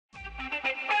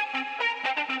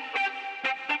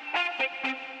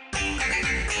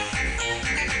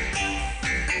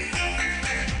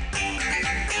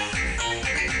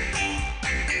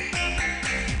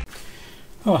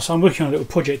Oh, so I'm working on a little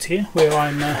project here where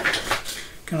I'm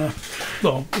gonna,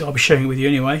 well, I'll be sharing it with you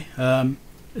anyway.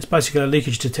 It's basically a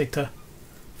leakage detector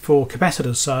for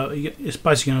capacitors, so it's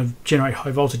basically going to generate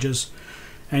high voltages,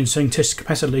 and so you can test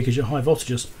capacitor leakage at high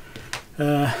voltages.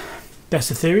 That's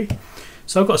the theory.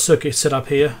 So I've got a circuit set up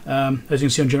here. As you can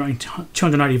see, I'm generating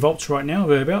 280 volts right now,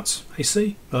 thereabouts,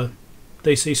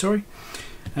 DC, sorry,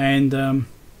 and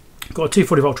got a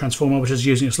 240 volt transformer which is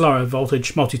using its lower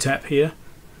voltage multi-tap here,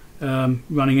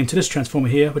 running into this transformer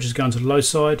here, which is going to the low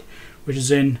side, which is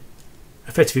then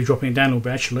effectively dropping it down a little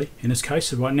bit actually, in this case,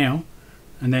 so right now,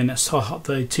 and then that's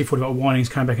the 240 volt windings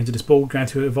coming back into this board, going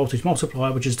through a voltage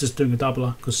multiplier, which is just doing a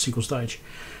doubler because it's single stage.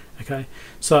 Okay,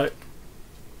 so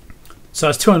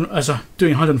it's doing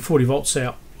 140 volts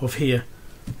out of here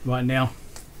right now,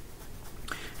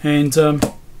 and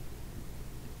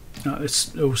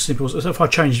it's all simple. So if I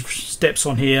change steps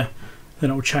on here,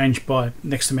 then it will change by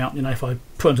next amount. You know, if I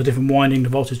put into a different winding, the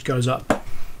voltage goes up.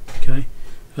 Okay,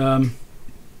 in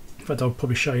fact, I'll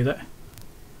probably show you that.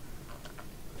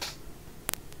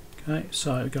 Okay,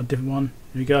 so we've got a different one.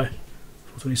 Here we go,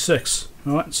 426.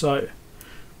 All right, so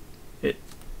it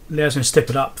allows me to step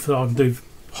it up so I can do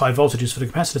high voltages for the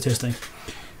capacitor testing.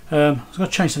 I'm going to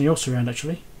change something else around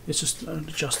actually. It's just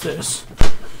adjust this.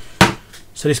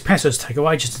 So these capacitors take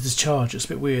away just to discharge. It's a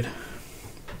bit weird.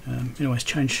 Anyways,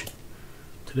 change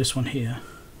to this one here.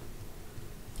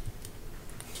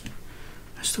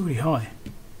 It's still really high.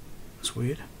 That's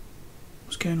weird.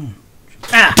 What's going on?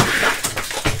 Ah!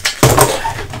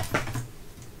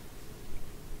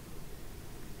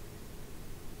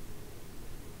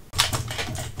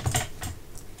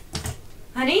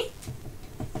 Honey?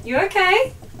 You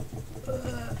okay?